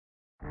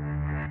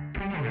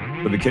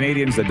For the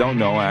Canadians that don't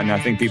know, and I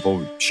think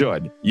people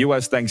should,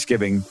 U.S.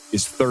 Thanksgiving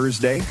is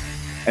Thursday.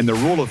 And the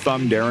rule of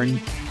thumb, Darren,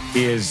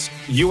 is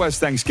U.S.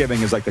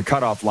 Thanksgiving is like the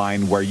cutoff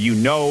line where you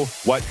know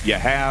what you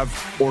have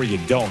or you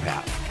don't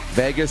have.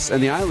 Vegas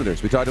and the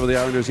Islanders. We talked about the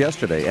Islanders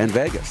yesterday and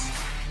Vegas.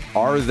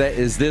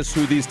 Is this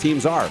who these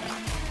teams are?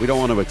 We don't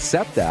want to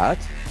accept that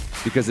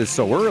because it's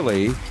so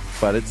early,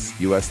 but it's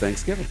U.S.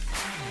 Thanksgiving.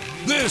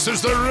 This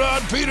is the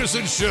Rod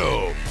Peterson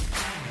Show.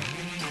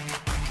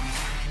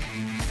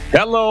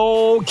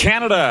 Hello,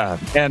 Canada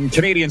and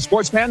Canadian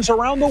sports fans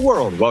around the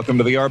world. Welcome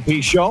to the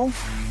RP Show.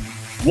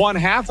 One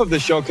half of the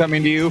show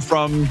coming to you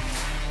from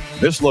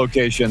this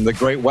location, the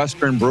Great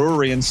Western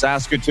Brewery in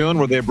Saskatoon,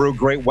 where they brew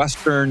Great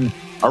Western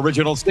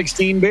Original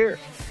 16 beer.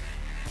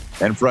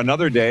 And for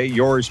another day,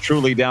 yours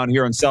truly down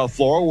here in South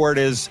Florida, where it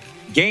is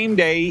game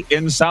day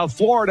in South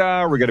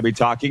Florida. We're going to be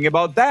talking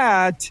about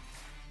that.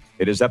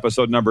 It is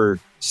episode number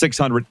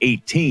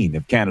 618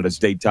 of Canada's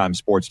daytime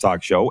sports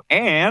talk show.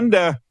 And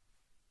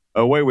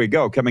away we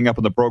go. Coming up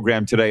on the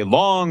program today,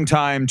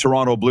 longtime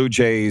Toronto Blue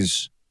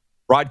Jays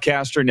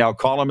broadcaster, now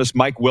columnist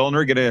Mike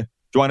Wilner, going to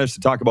join us to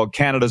talk about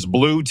Canada's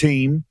blue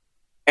team.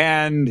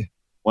 And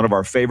one of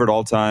our favorite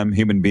all-time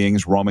human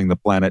beings roaming the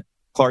planet,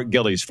 Clark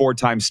Gillies,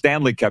 four-time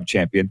Stanley Cup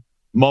champion,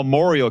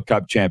 Memorial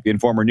Cup champion,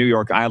 former New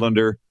York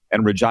Islander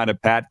and Regina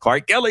Pat.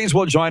 Clark Gillies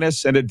will join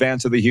us in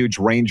advance of the huge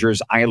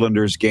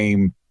Rangers-Islanders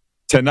game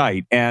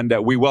tonight. And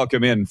we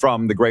welcome in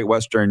from the Great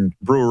Western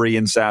Brewery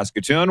in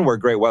Saskatoon, where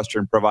Great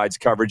Western provides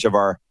coverage of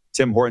our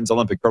Tim Hortons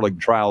Olympic curling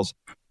trials,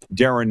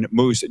 Darren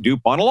Moose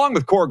Dupont, along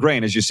with Core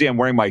Grain. As you see, I'm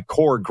wearing my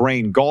Core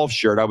Grain golf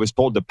shirt. I was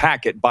told to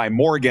pack it by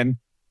Morgan,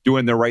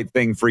 doing the right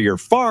thing for your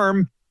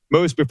farm.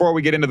 Moose, before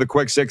we get into the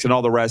quick six and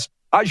all the rest,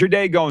 how's your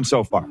day going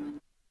so far?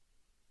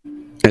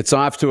 It's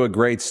off to a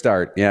great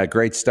start. Yeah,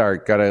 great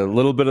start. Got a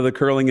little bit of the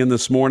curling in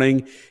this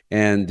morning.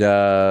 And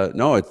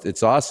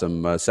it's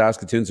awesome.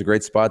 Saskatoon's a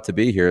great spot to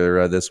be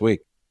here this week.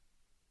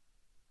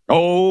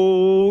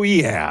 Oh,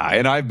 yeah.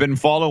 And I've been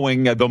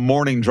following the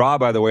morning draw,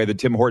 by the way, the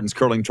Tim Hortons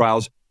curling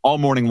trials all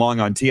morning long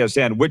on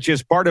TSN, which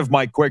is part of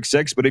my quick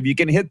six. But if you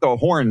can hit the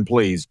horn,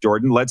 please,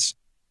 Jordan, let's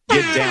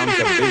get down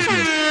to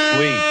business,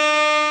 please.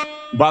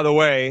 By the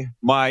way,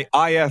 my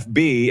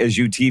IFB, as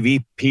you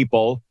TV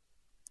people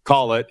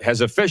call it,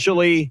 has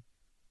officially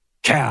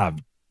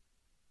calved.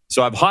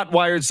 So I've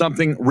hot-wired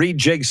something,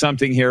 rejigged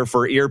something here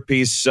for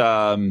earpiece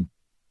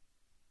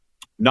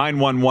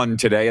 911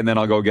 today, and then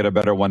I'll go get a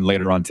better one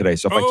later on today.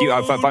 So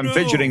if I'm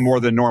fidgeting more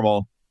than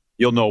normal,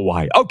 you'll know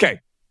why. Okay,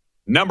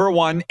 number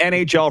one,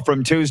 NHL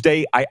from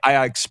Tuesday.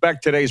 I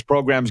expect today's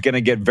program is going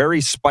to get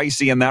very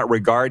spicy in that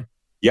regard.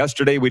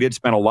 Yesterday, we did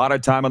spend a lot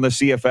of time on the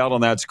CFL,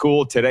 and that's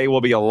cool. Today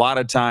will be a lot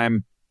of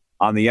time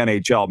on the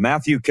NHL.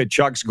 Matthew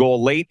Tkachuk's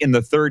goal late in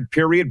the third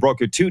period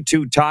broke a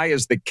 2-2 tie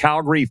as the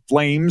Calgary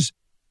Flames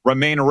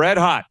remain red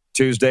hot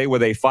Tuesday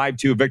with a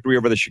 5-2 victory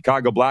over the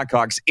Chicago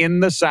Blackhawks in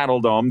the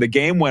Saddle Dome. The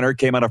game winner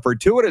came on a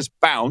fortuitous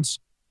bounce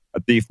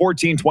at the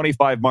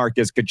 14:25 mark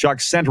as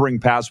Tkachuk's centering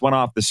pass went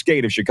off the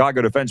skate of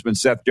Chicago defenseman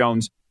Seth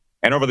Jones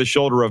and over the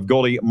shoulder of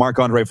goalie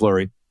Marc-Andre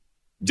Fleury.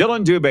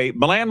 Dylan Dubé,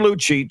 Milan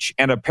Lucic,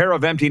 and a pair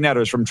of empty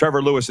netters from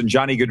Trevor Lewis and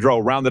Johnny Gaudreau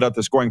rounded up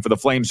the scoring for the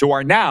Flames, who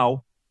are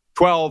now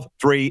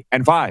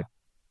 12-3-5.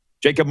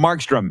 Jacob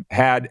Markstrom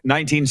had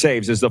 19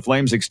 saves as the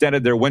Flames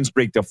extended their win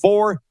streak to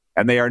 4,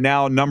 and they are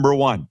now number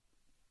one.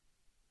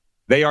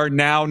 They are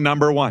now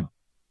number one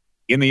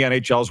in the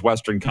NHL's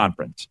Western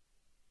Conference.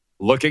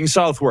 Looking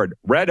southward,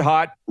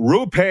 red-hot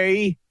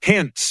Roope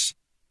Hintz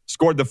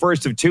scored the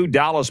first of two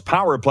Dallas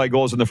power play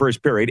goals in the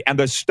first period, and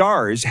the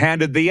Stars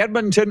handed the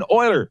Edmonton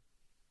Oilers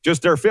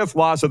just their fifth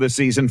loss of the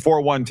season,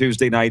 4-1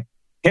 Tuesday night.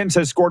 Hintz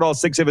has scored all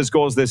 6 of his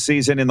goals this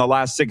season in the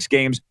last 6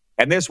 games,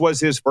 and this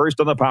was his first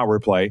on the power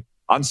play.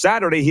 On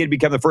Saturday, he had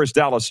become the first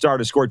Dallas Star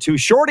to score 2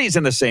 shorties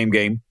in the same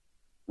game.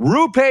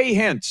 Roope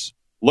Hintz.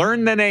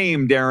 Learn the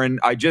name, Darren.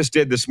 I just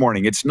did this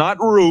morning. It's not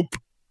Roop.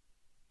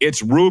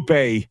 It's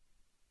Roope.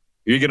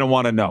 You're going to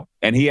want to know.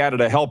 And he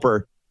added a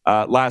helper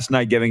last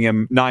night, giving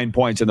him 9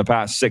 points in the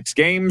past 6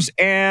 games.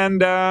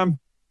 And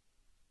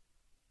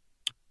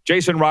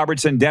Jason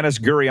Robertson, Dennis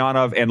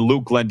Gurianov, and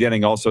Luke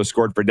Glendening also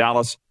scored for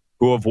Dallas,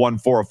 who have won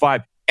 4 of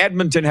 5.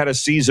 Edmonton had a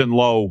season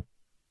low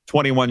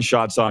 21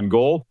 shots on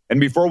goal. And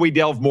before we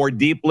delve more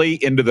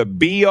deeply into the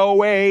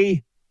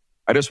BOA,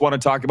 I just want to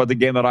talk about the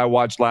game that I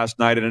watched last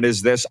night, and it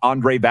is this.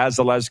 Andrei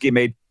Vasilevsky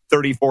made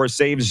 34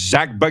 saves.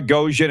 Zach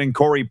Bogosian and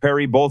Corey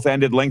Perry both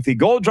ended lengthy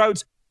goal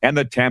droughts, and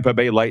the Tampa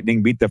Bay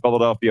Lightning beat the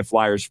Philadelphia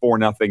Flyers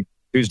 4-0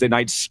 Tuesday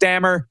night.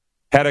 Stammer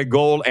had a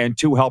goal and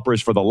 2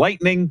 helpers for the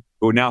Lightning,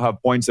 who now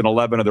have points in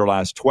 11 of their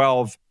last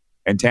 12,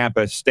 and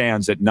Tampa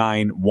stands at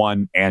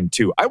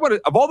 9-1-2.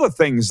 Of all the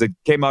things that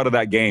came out of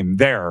that game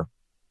there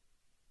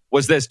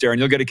was this, Darren.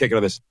 You'll get a kick out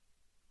of this.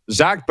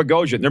 Zach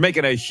Bogosian, they're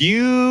making a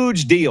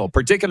huge deal,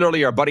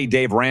 particularly our buddy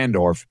Dave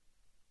Randorf,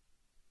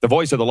 the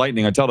voice of the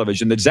Lightning on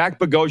television, that Zach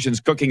Bogosian's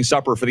cooking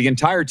supper for the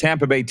entire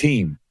Tampa Bay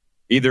team,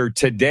 either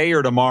today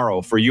or tomorrow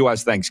for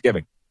U.S.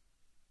 Thanksgiving.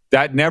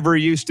 That never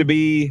used to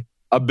be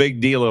a big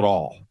deal at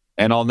all.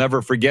 And I'll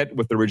never forget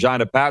with the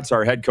Regina Pats,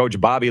 our head coach,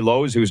 Bobby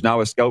Lowe's, who's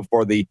now a scout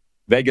for the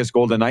Vegas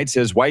Golden Knights,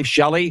 his wife,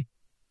 Shelley,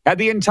 had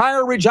the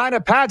entire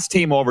Regina Pats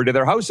team over to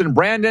their house in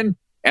Brandon.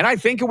 And I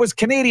think it was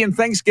Canadian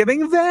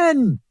Thanksgiving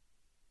then.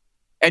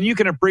 And you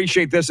can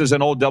appreciate this as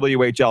an old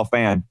WHL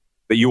fan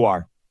that you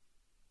are.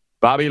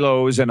 Bobby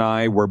Lowe's and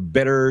I were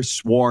bitter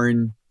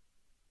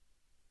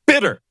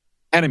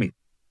enemies.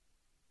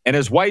 And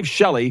his wife,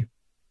 Shelley,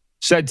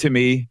 said to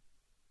me,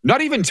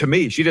 not even to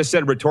me, she just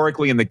said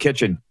rhetorically in the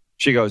kitchen,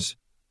 she goes,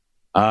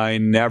 I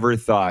never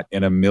thought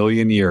in a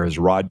million years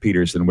Rod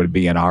Peterson would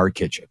be in our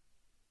kitchen.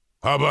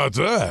 How about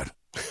that?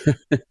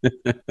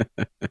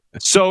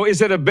 So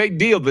is it a big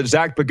deal that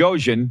Zach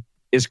Bogosian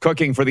is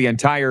cooking for the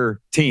entire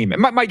team?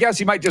 And my guess,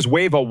 he might just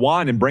wave a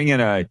wand and bring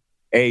in a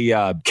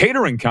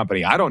catering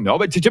company. I don't know.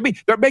 But to me,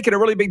 they're making a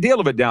really big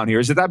deal of it down here.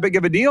 Is it that big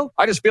of a deal?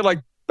 I just feel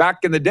like back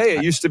in the day,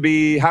 it used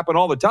to happen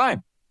all the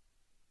time.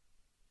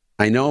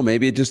 I know.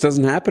 Maybe it just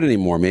doesn't happen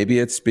anymore. Maybe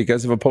it's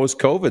because of a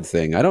post-COVID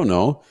thing. I don't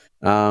know.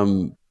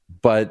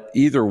 But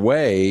either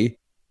way,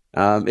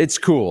 it's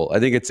cool. I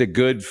think it's a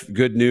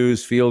good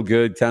news, feel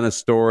good kind of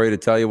story to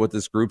tell you what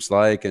this group's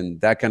like and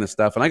that kind of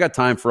stuff. And I got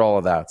time for all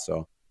of that.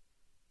 So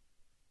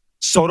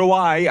do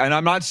I. And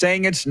I'm not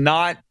saying it's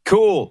not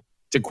cool.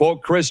 To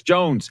quote Chris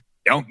Jones,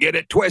 don't get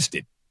it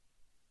twisted.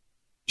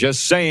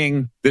 Just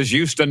saying this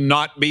used to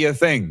not be a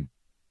thing.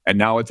 And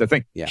now it's a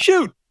thing. Yeah.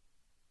 Shoot.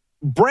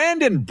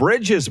 Brandon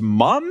Bridges'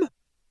 mom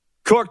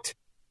cooked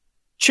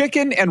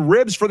chicken and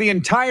ribs for the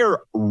entire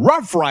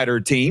Rough Rider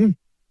team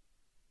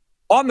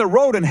on the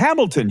road in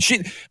Hamilton.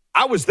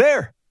 I was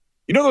there.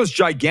 You know those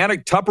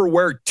gigantic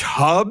Tupperware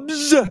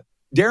tubs,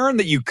 Darren,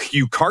 that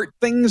you cart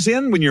things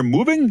in when you're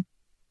moving?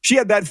 She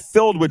had that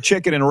filled with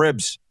chicken and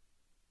ribs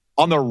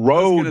on the road.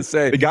 I was gonna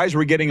say, the guys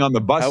were getting on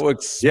the bus. How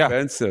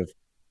expensive.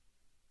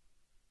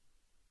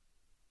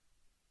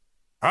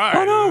 Yeah.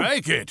 I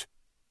like it.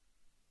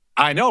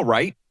 I know,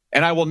 right?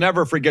 And I will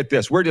never forget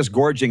this. We're just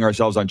gorging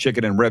ourselves on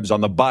chicken and ribs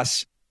on the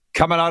bus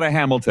coming out of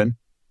Hamilton,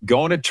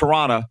 going to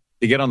Toronto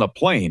to get on the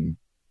plane.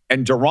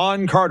 And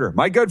Duron Carter,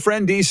 my good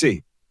friend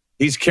DC,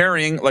 he's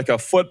carrying like a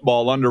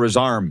football under his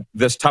arm,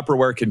 this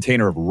Tupperware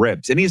container of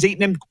ribs. And he's eating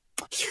them.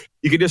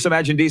 You can just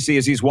imagine DC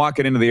as he's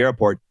walking into the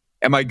airport.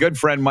 And my good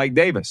friend Mike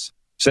Davis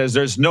says,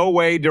 there's no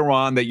way,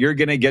 Duron, that you're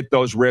going to get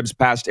those ribs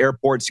past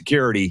airport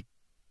security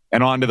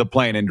and onto the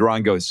plane. And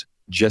Duron goes,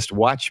 just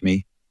watch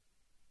me.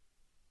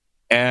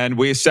 And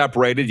we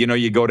separated. You know,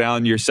 you go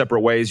down your separate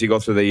ways. You go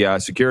through the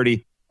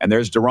security. And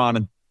there's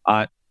Duron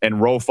in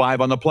row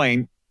 5 on the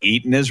plane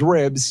eating his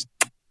ribs.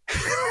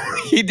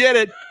 He did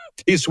it.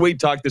 He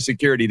sweet-talked the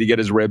security to get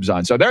his ribs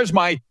on. So there's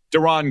my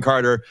Duron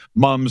Carter,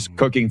 mom's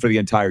cooking for the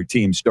entire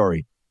team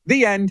story.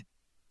 The end.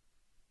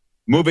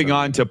 Moving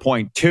on to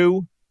point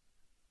 2.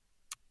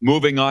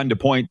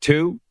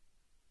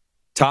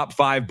 Top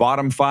 5,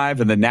 bottom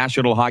 5 in the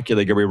National Hockey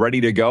League. Are we ready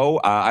to go?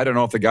 I don't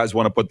know if the guys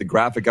want to put the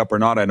graphic up or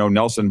not. I know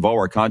Nelson Vo,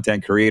 our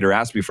content creator,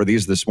 asked me for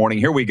these this morning.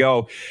 Here we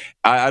go.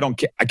 I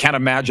can't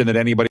imagine that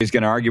anybody's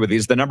going to argue with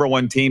these. The number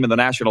 1 team in the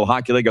National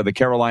Hockey League are the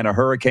Carolina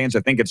Hurricanes. I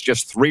think it's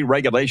just 3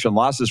 regulation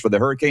losses for the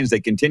Hurricanes. They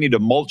continue to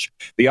mulch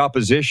the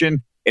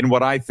opposition in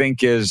what I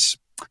think is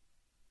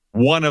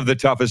one of the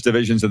toughest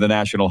divisions of the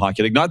National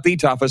Hockey League. Not the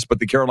toughest,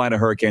 but the Carolina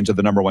Hurricanes are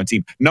the number 1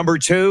 team. Number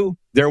 2,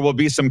 there will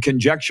be some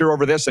conjecture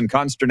over this and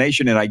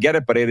consternation, and I get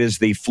it, but it is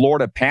the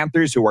Florida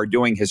Panthers who are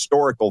doing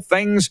historical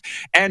things.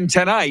 And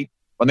tonight,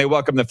 when they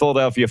welcome the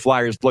Philadelphia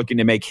Flyers, looking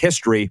to make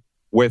history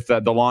with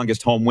the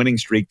longest home winning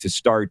streak to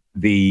start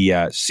the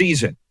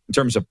season in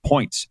terms of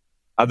points.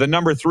 The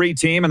number 3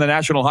 team in the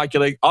National Hockey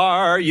League,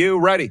 are you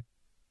ready?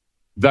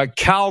 The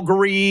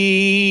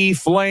Calgary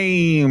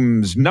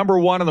Flames, number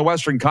 1 in the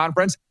Western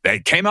Conference. They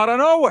came out of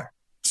nowhere.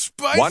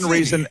 Spicy. One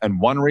reason and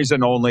one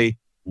reason only.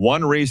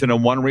 One reason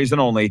and one reason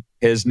only.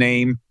 His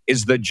name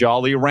is the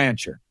Jolly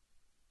Rancher,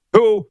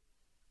 who,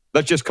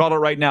 let's just call it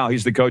right now,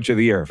 he's the coach of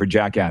the year for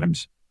Jack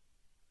Adams.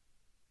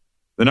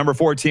 The number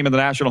 4 team in the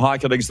National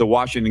Hockey League is the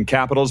Washington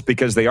Capitals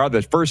because they are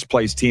the first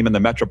place team in the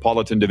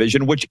Metropolitan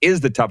Division, which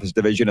is the toughest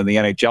division in the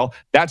NHL.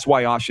 That's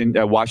why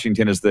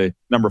Washington is the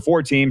number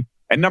 4 team.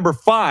 And number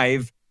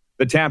 5,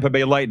 the Tampa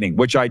Bay Lightning,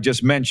 which I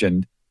just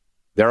mentioned.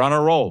 They're on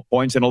a roll.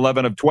 Points in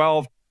 11 of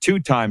 12.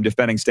 2-time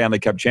defending Stanley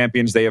Cup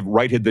champions. They have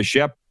righted the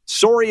ship.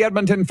 Sorry,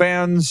 Edmonton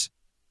fans.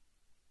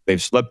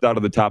 They've slipped out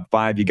of the top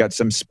 5. You got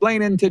some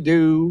splaining to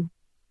do.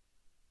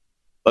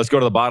 Let's go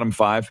to the bottom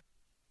 5.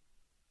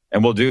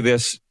 And we'll do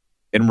this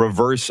in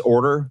reverse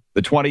order.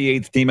 The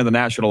 28th team in the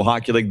National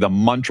Hockey League, the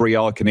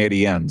Montreal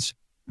Canadiens.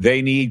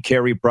 They need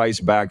Carey Price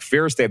back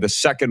fierce. They have the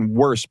second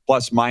worst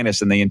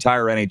plus-minus in the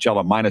entire NHL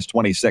at minus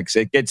 26.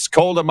 It gets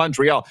cold in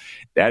Montreal.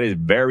 That is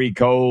very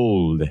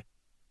cold.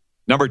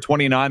 Number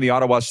 29, the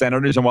Ottawa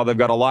Senators. And while they've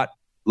got a lot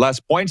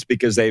less points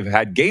because they've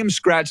had games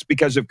scratched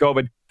because of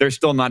COVID, they're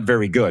still not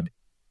very good.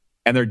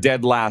 And they're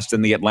dead last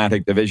in the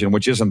Atlantic Division,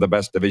 which isn't the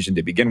best division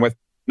to begin with.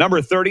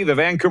 Number 30, the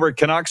Vancouver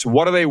Canucks.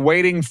 What are they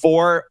waiting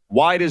for?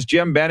 Why does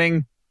Jim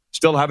Benning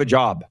still have a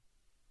job?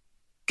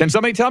 Can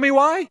somebody tell me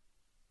why?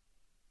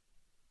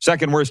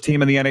 Second worst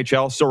team in the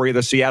NHL. Sorry,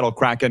 the Seattle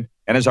Kraken.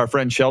 And as our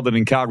friend Sheldon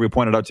in Calgary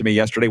pointed out to me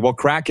yesterday, well,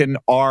 Kraken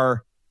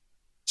are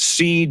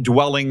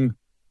sea-dwelling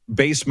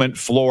basement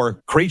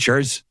floor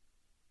creatures.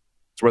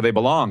 It's where they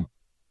belong.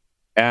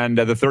 And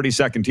the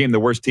 32nd team, the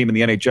worst team in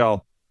the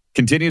NHL,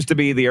 continues to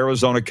be the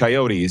Arizona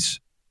Coyotes.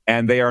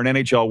 And they are an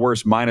NHL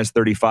worst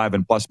 -35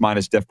 and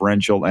plus-minus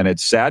differential. And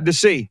it's sad to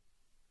see.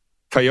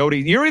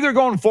 Coyotes, you're either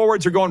going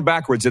forwards or going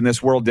backwards in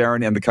this world,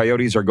 Darren, and the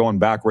Coyotes are going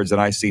backwards,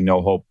 and I see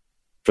no hope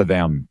for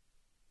them.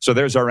 So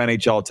there's our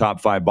NHL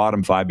top 5,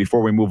 bottom 5.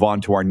 Before we move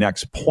on to our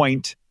next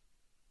point,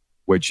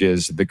 which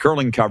is the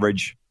curling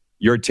coverage,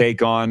 your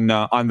take on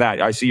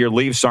that. I see your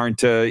Leafs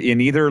aren't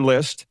in either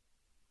list.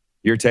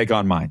 Your take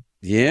on mine.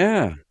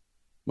 Yeah.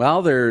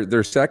 Well,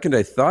 they're second.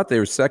 I thought they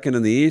were second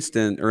in the East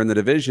or in the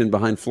division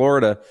behind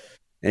Florida,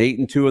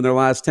 8-2 in their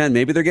last 10.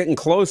 Maybe they're getting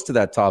close to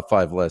that top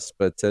 5 list,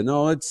 but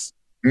no, it's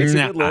a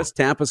good list.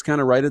 Tampa's kind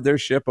of righted their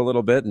ship a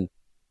little bit,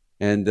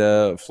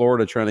 and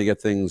Florida trying to get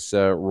things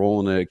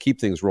rolling, keep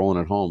things rolling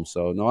at home.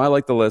 So no, I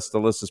like the list. The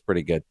list is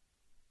pretty good.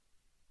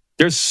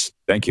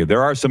 Thank you.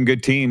 There are some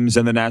good teams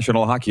in the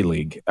National Hockey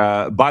League.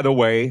 By the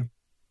way,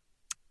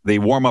 the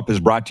warm-up is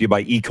brought to you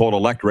by E-Cold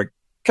Electric.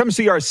 Come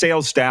see our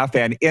sales staff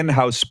and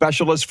in-house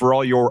specialists for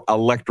all your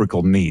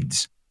electrical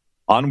needs.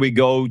 On we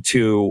go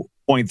to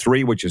point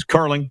 3, which is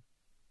curling.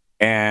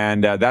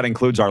 And that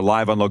includes our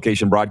live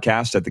on-location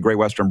broadcast at the Great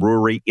Western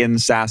Brewery in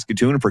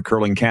Saskatoon for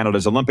Curling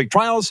Canada's Olympic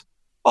Trials.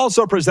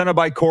 Also presented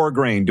by Core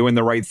Grain, doing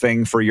the right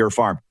thing for your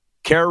farm.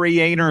 Carrie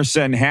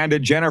Anerson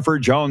handed Jennifer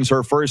Jones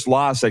her first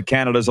loss at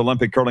Canada's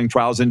Olympic Curling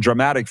Trials in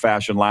dramatic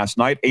fashion last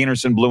night.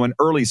 Anerson blew an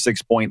early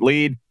 6-point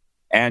lead,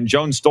 and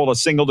Jones stole a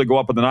single to go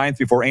up in the 9th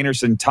before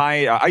Anerson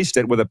iced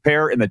it with a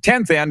pair in the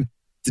 10th end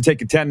to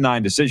take a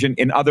 10-9 decision.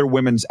 In other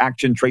women's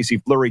action, Tracy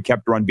Fleury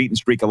kept her unbeaten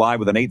streak alive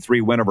with an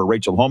 8-3 win over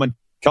Rachel Homan.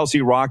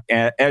 Kelsey Rock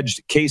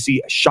edged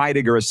Casey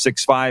Scheidegger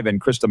 6-5, and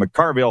Krista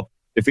McCarville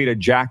defeated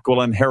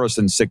Jacqueline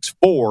Harrison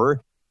 6-4.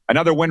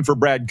 Another win for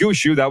Brad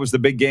Gushue. That was the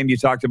big game you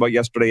talked about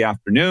yesterday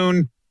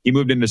afternoon. He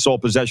moved into sole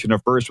possession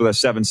of first with a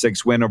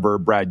 7-6 win over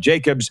Brad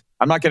Jacobs.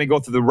 I'm not going to go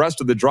through the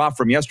rest of the draw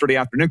from yesterday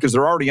afternoon because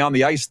they're already on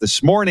the ice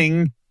this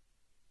morning.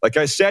 Like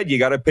I said, you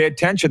got to pay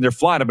attention. They're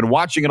flying. I've been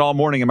watching it all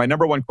morning. And my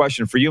number one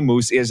question for you,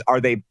 Moose, is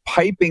are they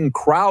piping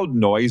crowd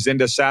noise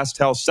into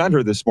SaskTel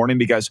Center this morning?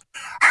 Because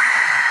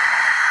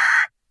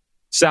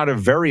sounded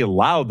very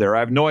loud there. I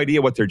have no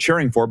idea what they're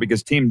cheering for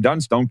because Team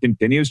Dunstone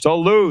continues to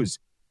lose.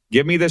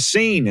 Give me the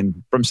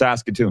scene from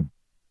Saskatoon.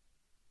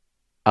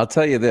 I'll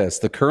tell you this.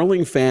 The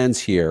curling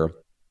fans here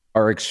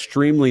are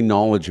extremely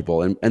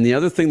knowledgeable. And the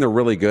other thing they're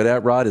really good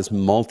at, Rod, is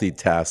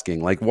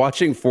multitasking. Like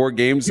watching 4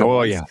 games.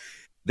 Oh, yeah.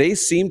 They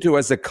seem to,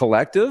 as a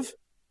collective,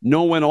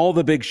 know when all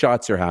the big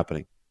shots are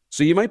happening.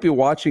 So you might be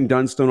watching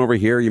Dunstone over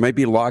here. You might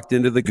be locked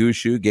into the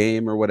Gushue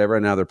game or whatever.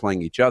 Now they're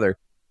playing each other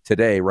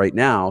today, right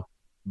now.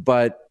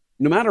 But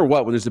no matter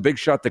what, when there's a big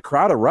shot, the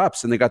crowd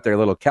erupts and they got their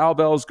little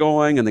cowbells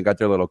going and they got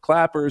their little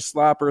clappers,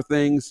 slapper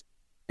things.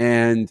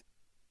 And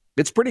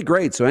it's pretty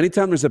great. So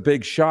anytime there's a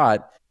big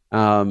shot,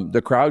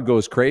 the crowd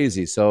goes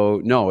crazy.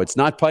 So no, it's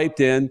not piped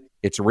in.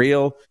 It's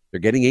real. They're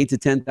getting 8,000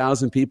 to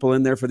 10,000 people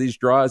in there for these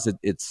draws.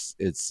 It's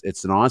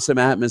an awesome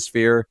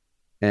atmosphere.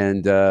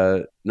 And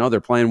no, they're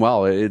playing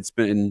well. It's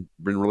been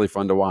really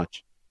fun to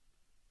watch.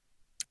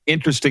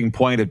 Interesting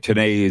point of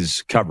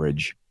today's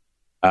coverage.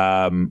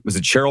 Was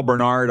it Cheryl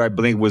Bernard, I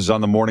believe, was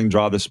on the morning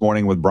draw this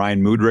morning with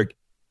Brian Mudrick,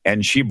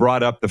 and she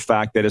brought up the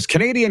fact that as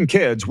Canadian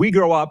kids, we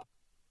grow up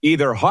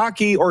either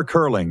hockey or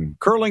curling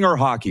or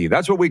hockey.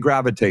 That's what we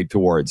gravitate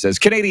towards as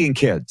Canadian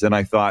kids. And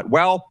I thought,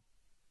 well,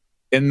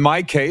 in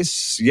my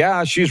case,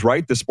 yeah, she's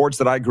right. The sports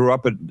that I grew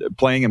up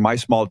playing in my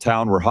small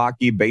town were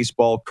hockey,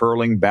 baseball,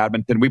 curling,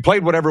 badminton. We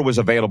played whatever was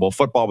available.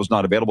 Football was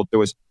not available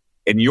to us.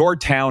 In your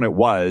town, it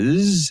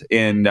was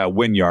in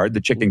Wynyard,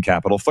 the chicken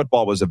capital.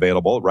 Football was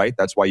available, right?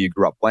 That's why you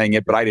grew up playing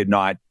it, but I did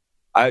not.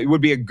 It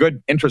would be a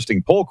good,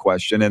 interesting poll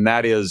question, and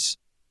that is,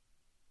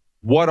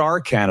 what are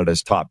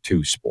Canada's top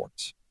 2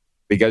 sports?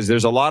 Because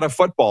there's a lot of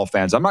football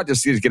fans. I'm not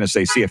just going to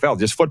say CFL,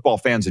 just football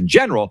fans in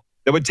general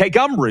that would take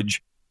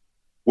umbrage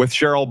with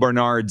Cheryl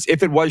Bernard's,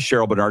 if it was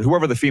Cheryl Bernard,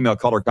 whoever the female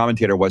color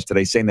commentator was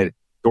today, saying that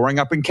growing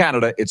up in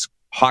Canada, it's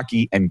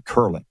hockey and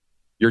curling.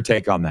 Your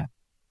take on that?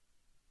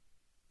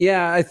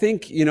 Yeah, I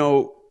think,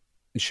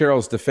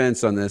 Cheryl's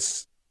defense on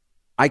this,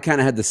 I kind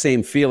of had the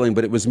same feeling,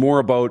 but it was more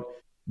about,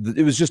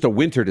 it was just a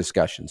winter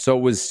discussion. So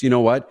it was, you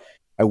know what?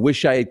 I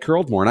wish I had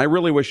curled more. And I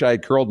really wish I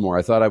had curled more.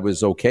 I thought I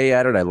was okay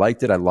at it. I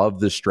liked it. I loved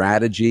the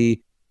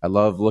strategy. I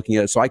love looking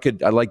at it. So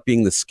I like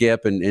being the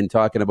skip and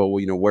talking about,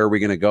 well, where are we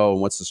going to go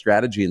and what's the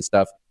strategy and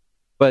stuff.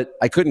 But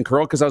I couldn't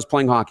curl because I was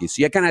playing hockey.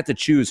 So you kind of had to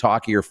choose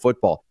hockey or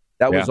football.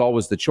 That was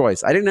always the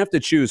choice. I didn't have to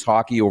choose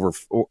hockey or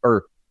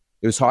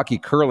it was hockey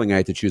curling I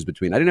had to choose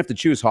between. I didn't have to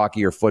choose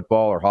hockey or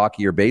football or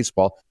hockey or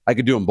baseball. I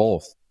could do them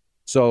both.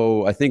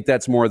 So I think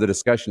that's more of the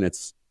discussion.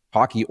 It's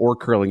hockey or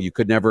curling. You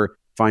could never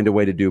find a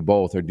way to do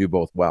both or do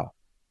both well.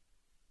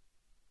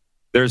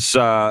 There's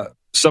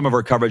some of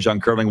our coverage on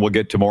curling we'll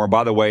get to more.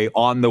 By the way,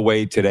 on the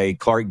way today,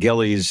 Clark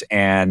Gillies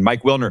and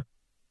Mike Wilner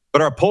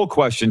But our poll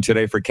question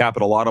today for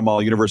Capital Auto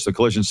Mall Universal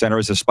Collision Center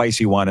is a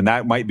spicy one, and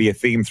that might be a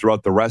theme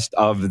throughout the rest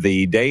of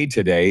the day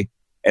today.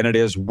 And it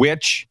is,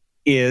 which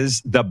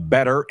is the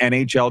better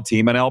NHL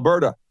team in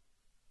Alberta?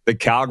 The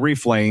Calgary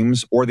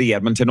Flames or the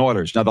Edmonton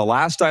Oilers? Now, the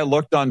last I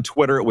looked on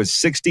Twitter, it was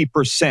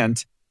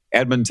 60%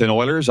 Edmonton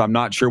Oilers. I'm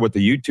not sure what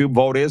the YouTube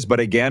vote is, but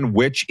again,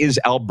 which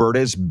is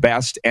Alberta's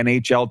best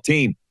NHL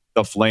team?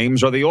 The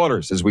Flames or the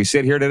Oilers? As we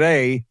sit here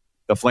today,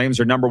 the Flames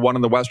are number one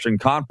in the Western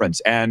Conference.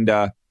 And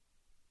I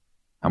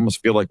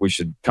almost feel like we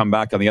should come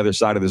back on the other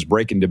side of this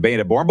break and debate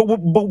it more, but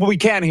we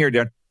can here,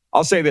 Darren.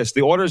 I'll say this.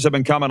 The Oilers have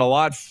been coming a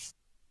lot.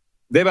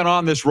 They've been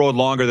on this road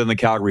longer than the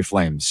Calgary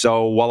Flames.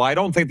 So while I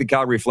don't think the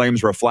Calgary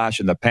Flames were a flash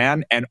in the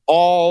pan, and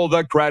all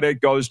the credit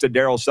goes to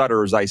Daryl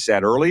Sutter, as I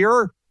said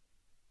earlier,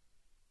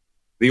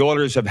 the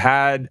Oilers have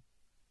had,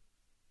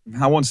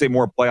 I won't say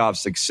more playoff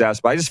success,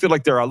 but I just feel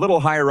like they're a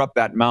little higher up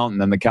that mountain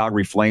than the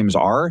Calgary Flames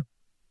are.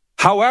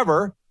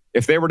 However,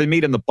 if they were to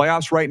meet in the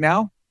playoffs right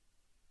now,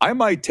 I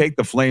might take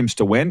the Flames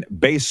to win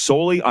based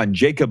solely on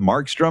Jacob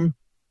Markstrom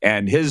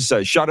and his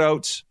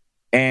shutouts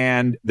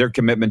and their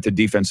commitment to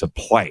defensive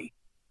play.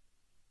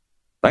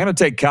 I'm going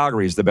to take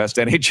Calgary as the best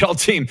NHL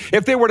team.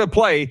 If they were to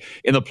play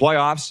in the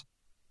playoffs,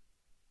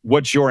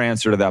 what's your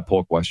answer to that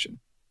poll question?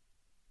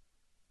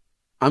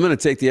 I'm going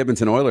to take the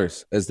Edmonton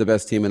Oilers as the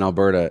best team in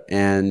Alberta.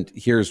 And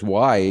here's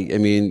why. I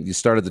mean, you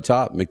start at the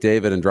top,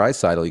 McDavid and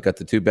Draisaitl. You got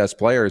the two best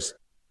players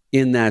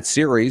in that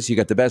series. You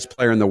got the best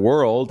player in the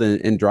world,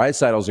 and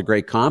Draisaitl's a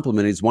great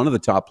compliment. He's one of the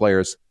top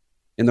players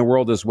in the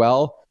world as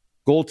well.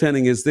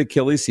 Goaltending is the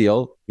Achilles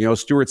heel. You know,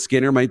 Stuart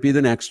Skinner might be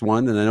the next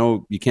one, and I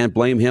know you can't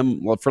blame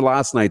him for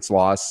last night's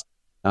loss.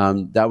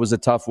 That was a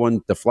tough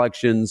one.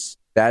 Deflections,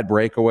 bad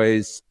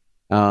breakaways.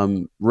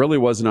 Really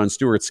wasn't on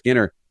Stuart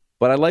Skinner.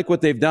 But I like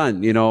what they've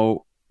done. You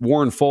know,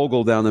 Warren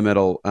Fogle down the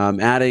middle,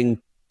 adding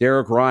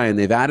Derek Ryan.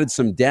 They've added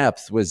some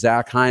depth with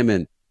Zach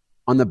Hyman.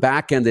 On the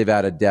back end, they've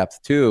added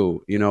depth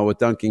too, you know, with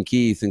Duncan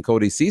Keith and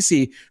Cody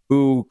Ceci,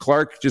 who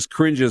Clark just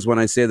cringes when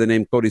I say the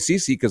name Cody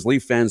Ceci because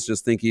Leaf fans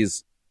just think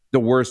he's the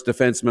worst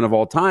defenseman of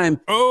all time.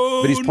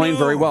 But he's playing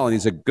very well, and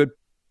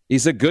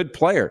he's a good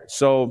player.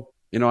 So,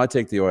 you know, I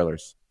take the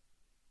Oilers.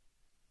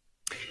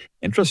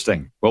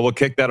 Interesting. Well, we'll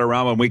kick that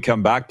around when we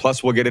come back.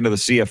 Plus, we'll get into the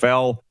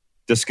CFL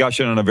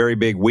discussion on a very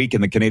big week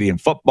in the Canadian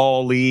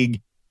Football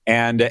League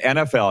and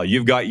NFL.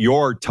 You've got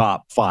your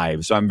top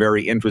five, so I'm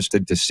very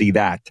interested to see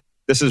that.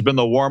 This has been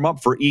the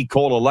warm-up for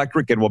E-Cold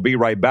Electric, and we'll be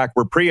right back.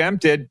 We're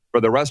preempted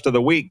for the rest of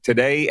the week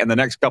today and the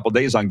next couple of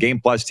days on Game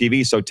Plus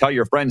TV, so tell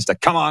your friends to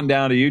come on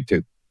down to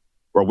YouTube,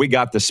 where we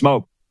got the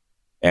smoke.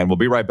 And we'll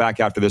be right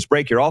back after this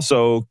break. You're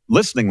also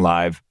listening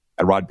live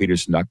at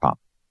rodpeterson.com.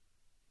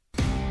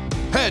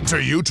 Head to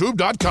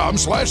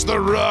youtube.com/The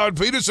Rod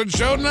Peterson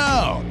Show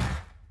now.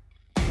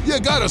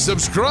 You gotta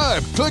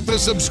subscribe. Click the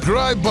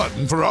subscribe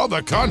button for all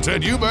the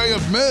content you may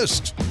have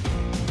missed.